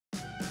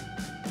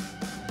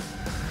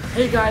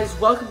Hey guys,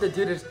 welcome to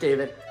Dude It's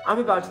David. I'm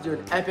about to do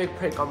an epic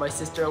prank on my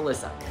sister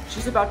Alyssa.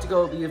 She's about to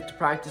go leave to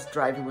practice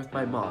driving with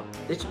my mom.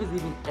 They should be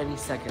leaving any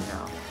second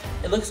now.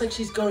 It looks like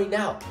she's going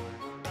now.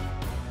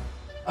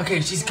 Okay,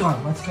 she's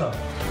gone. Let's go.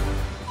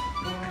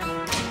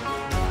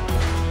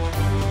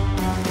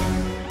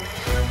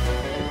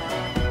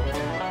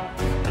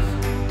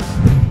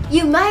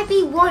 You might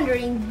be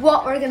wondering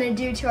what we're gonna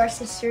do to our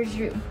sister's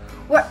room.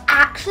 We're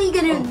actually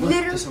gonna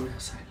literally. There's someone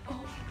outside.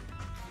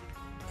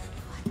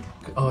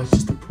 Oh, it's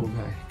just a pool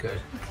guy. Good. Okay.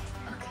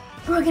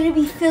 We're gonna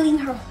be filling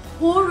her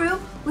whole room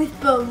with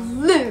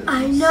balloons.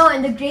 I know,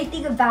 and the great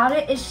thing about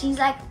it is she's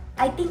like,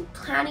 I think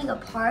planning a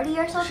party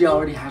or something. She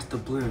already has the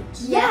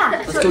balloons.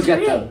 Yeah. Let's go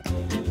get them.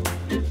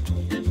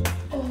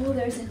 Oh,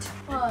 there's a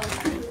ton.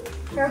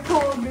 Her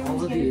whole room All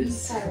is of gonna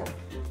these. be full.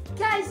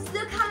 Guys,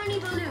 look how many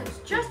balloons.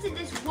 Just in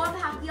this one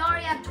pack, we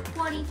already have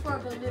 24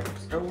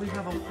 balloons. And we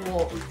have a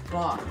whole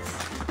box.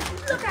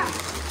 Look at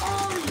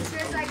all these.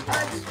 There's like a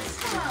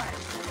ton.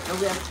 And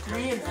we have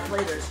 3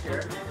 inflators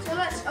here. So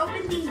let's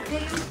open these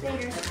big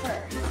inflators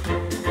first.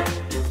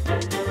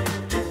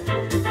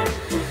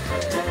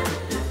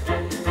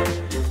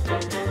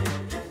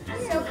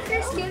 So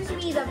Chris gives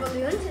me the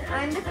balloons and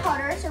I'm the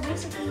cutter. So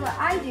basically what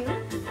I do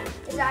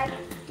is I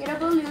get a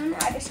balloon,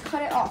 I just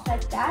cut it off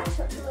like that.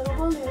 So it's a little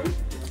balloon.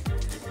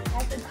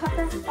 I can cut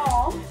them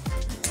all.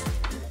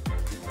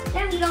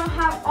 Then we don't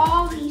have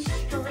all these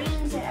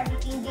strings and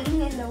everything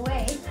getting in the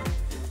way.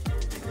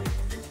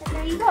 And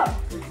there you go.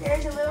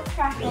 There's a little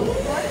trash on the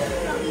floor.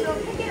 So we go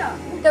pick it up.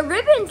 The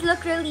ribbons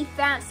look really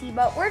fancy,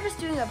 but we're just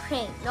doing a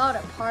prank, not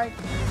a party.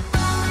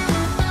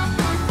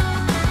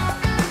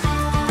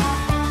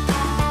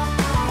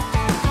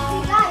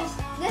 Hey guys,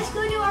 let's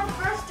go do our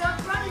first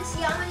jump run and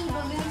see how many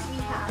balloons we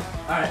have.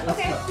 Alright, let's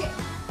go. Okay,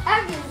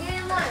 Evan, get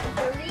in line.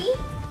 3,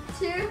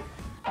 2,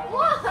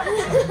 1.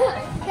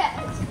 Yes,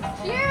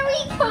 here we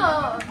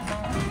come.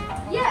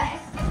 Yes,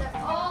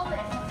 they're all in.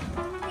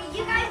 Okay,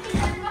 you guys can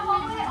go in the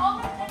hallway, all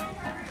of them in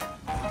her room.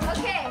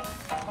 Okay,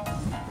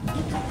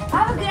 I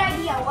have a good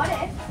idea. What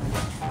if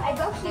I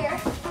go here,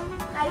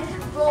 I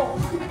just roll.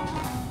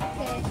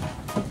 Okay.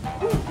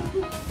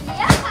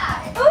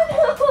 Yeah. Oh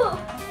no.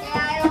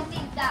 Yeah, I don't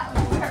think that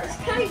would work. It's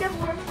kind of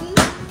working.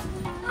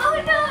 Oh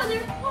no,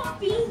 they're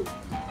popping.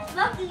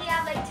 Luckily, I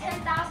have like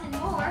 10,000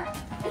 more.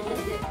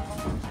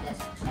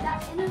 Let's put that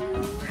in a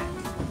room.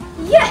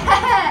 Yes!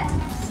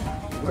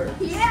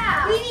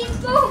 Yeah! We need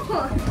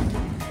 4!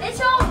 It's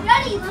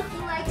already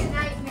looking like a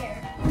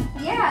nightmare.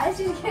 Yeah, this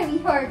is gonna be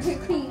hard to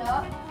clean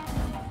up.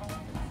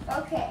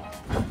 Okay.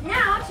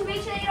 Now, to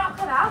make sure they don't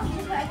come out, you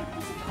just put like a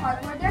piece of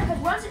cardboard there, because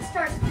once it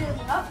starts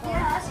filling up,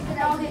 yes, and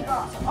they'll get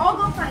off. So I'll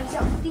go find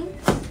something.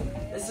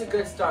 This is a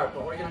good start,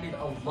 but we're gonna need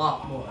a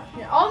lot more.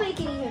 And I'll make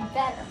it even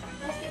better.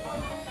 Let's get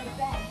one for the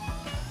bed.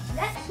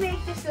 Let's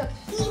make this look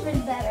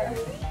even better.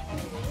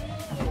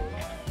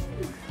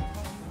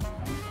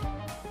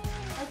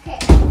 Okay.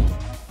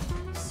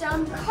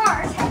 Some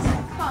cars has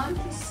to come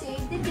to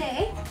save the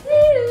day.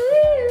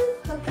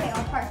 Okay,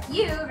 I'll park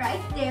you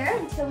right there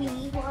until we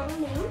need more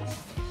balloons.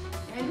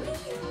 And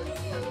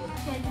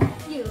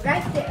you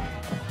right there.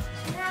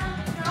 So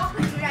now I'll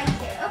put you right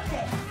there.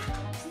 Okay.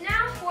 So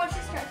now once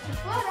it starts to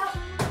float up,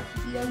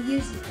 you don't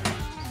use it.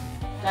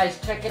 Guys,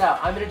 check it out.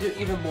 I'm gonna do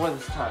even more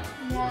this time.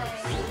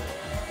 Nice.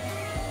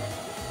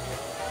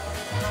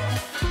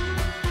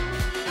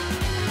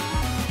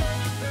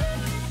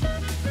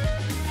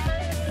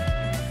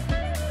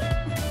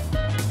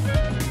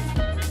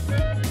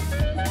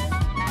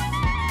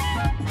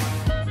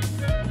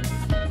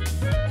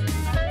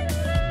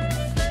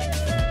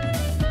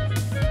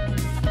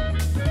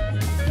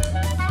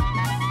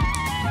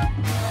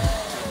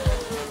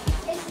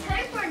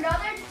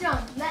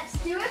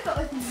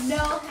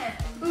 No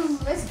hands. Ooh,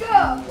 let's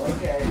go.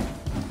 Okay.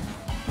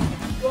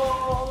 Go!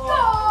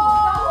 Go!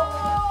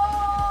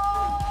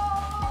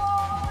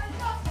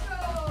 Let's go.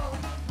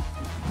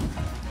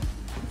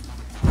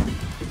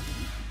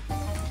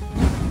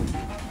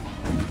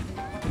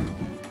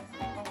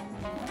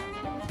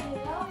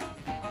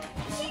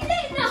 She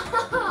did not.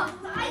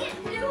 I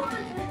didn't do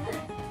it.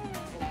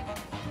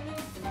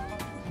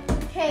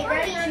 Okay,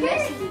 ready on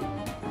Missy.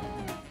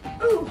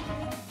 Ooh.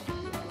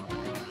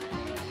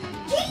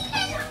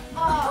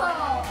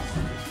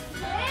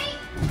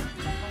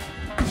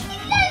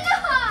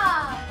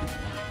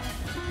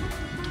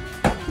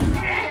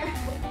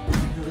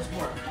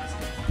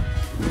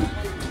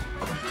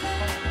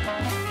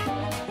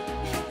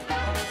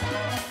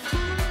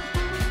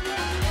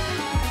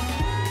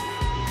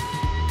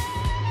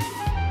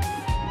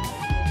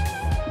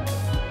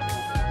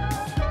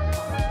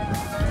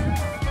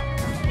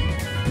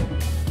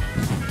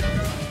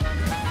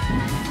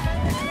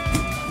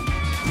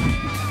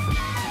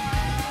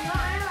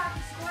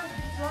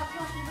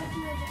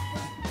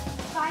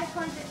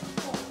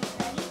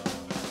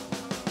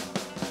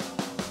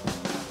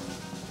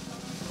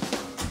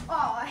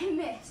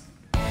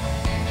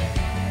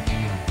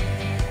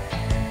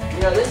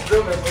 You know, this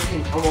room is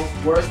looking almost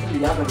worse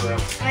than the other room.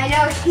 I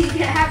know, she's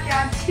gonna have to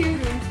have 2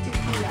 rooms to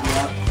clean up.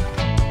 Yep.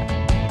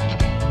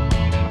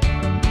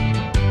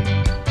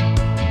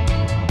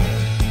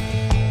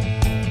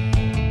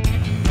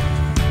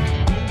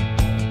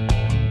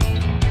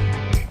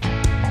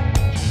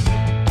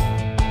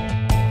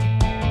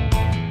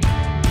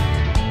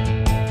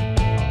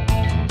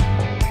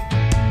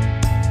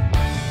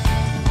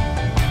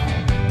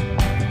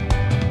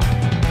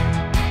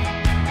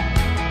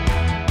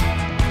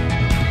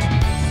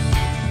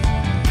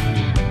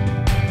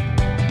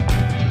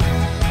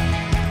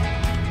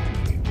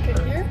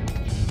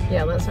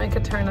 Yeah, let's make a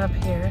turn up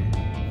here.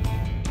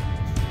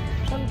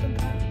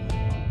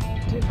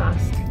 Too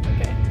fast.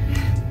 Okay.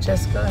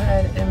 Just go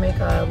ahead and make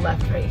a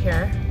left right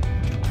here.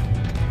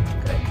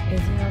 Good.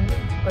 Easy on the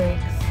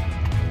brakes.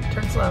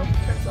 Turn slow.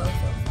 Turn slow, slow,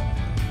 slow.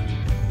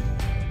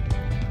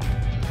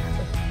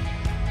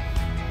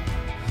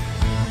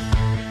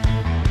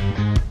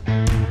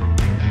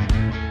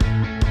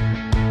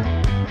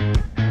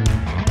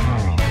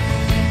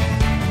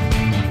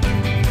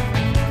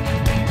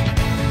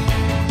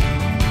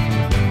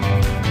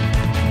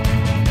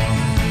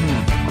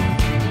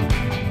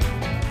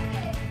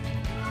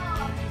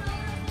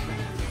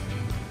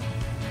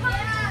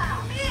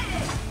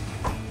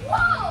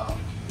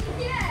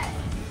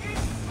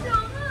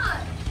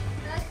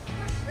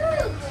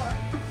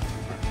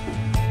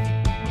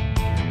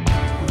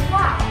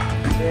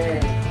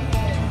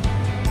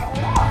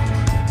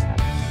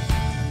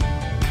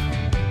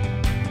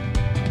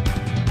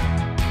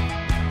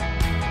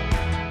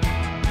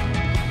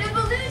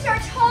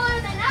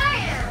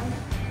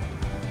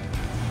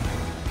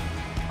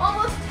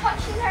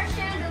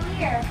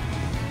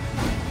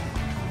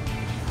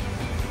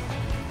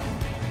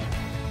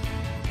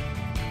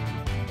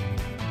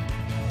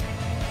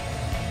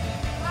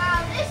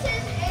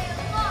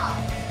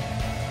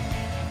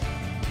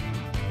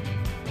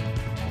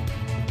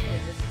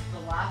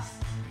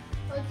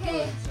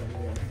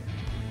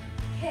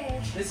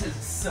 This is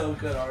so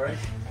good already.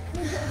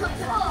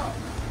 Oh,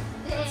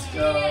 Let's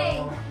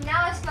go.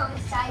 Now it's going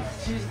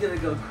sideways. She's gonna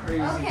go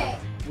crazy. Okay.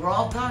 We're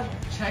all done.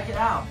 Check it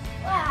out.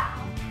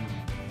 Wow.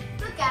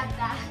 Look at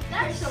that.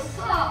 That's so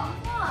fun.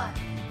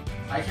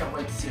 I can't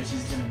wait to see what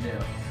she's gonna do.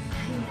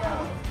 I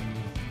know.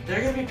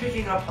 They're gonna be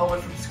picking up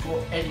Owen from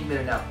school any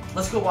minute now.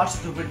 Let's go watch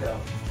through the window.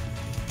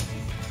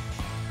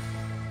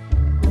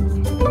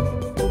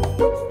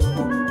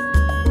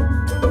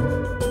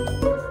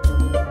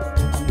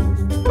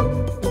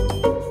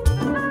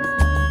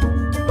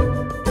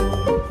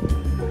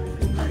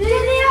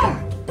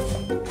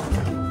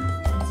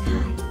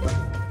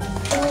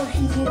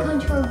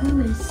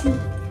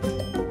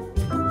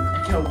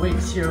 I can't wait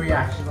to see her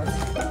reaction.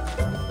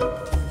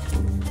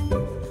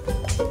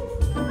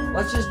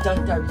 Let's just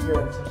duck down here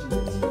until she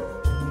gets here.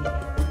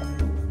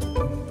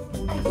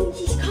 I think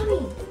she's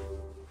coming.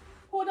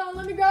 Hold on,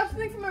 let me grab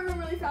something from my room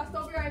really fast.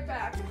 I'll be right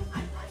back.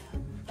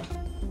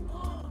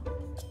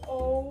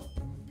 Oh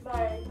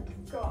my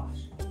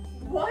gosh.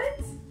 What?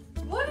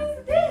 What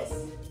is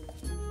this?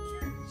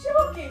 You're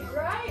joking,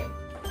 right?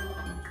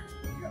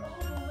 You're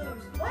all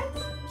balloons. What?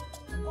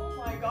 Oh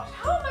my gosh.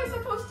 How am I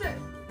supposed to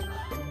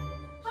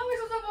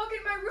walk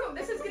in my room?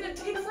 This is gonna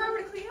take forever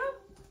to clean up.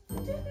 Who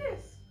did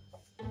this?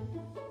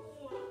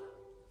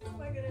 What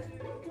am I gonna do?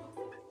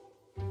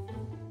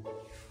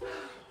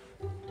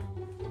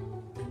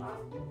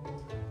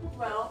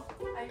 Well,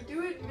 I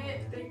do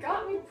admit they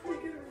got me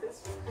pretty good with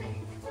this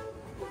prank.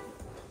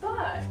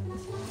 But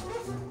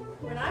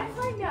when I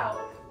find out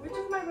which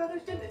of my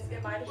brothers did this,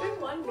 it might have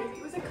been one, maybe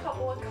it was a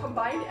couple, a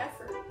combined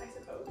effort, I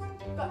suppose.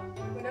 But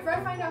whenever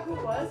I find out who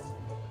it was,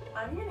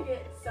 I'm gonna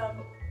get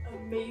some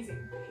amazing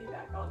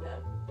payback on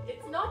them.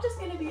 It's not just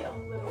gonna be a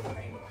little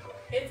prank.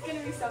 It's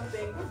gonna be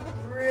something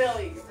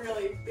really,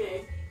 really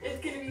big.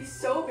 It's gonna be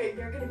so big,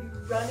 they're gonna be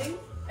running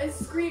and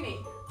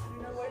screaming. I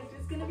don't know what it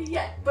is gonna be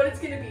yet, but it's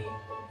gonna be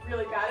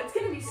really bad. It's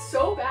gonna be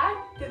so bad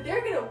that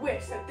they're gonna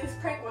wish that this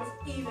prank was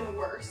even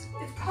worse.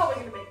 It's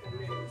probably gonna make the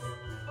news.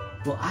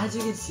 Well, as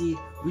you can see,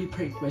 we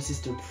pranked my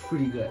sister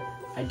pretty good.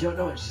 I don't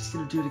know what she's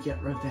gonna do to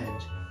get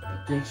revenge,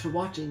 but thanks for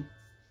watching.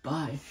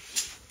 Bye.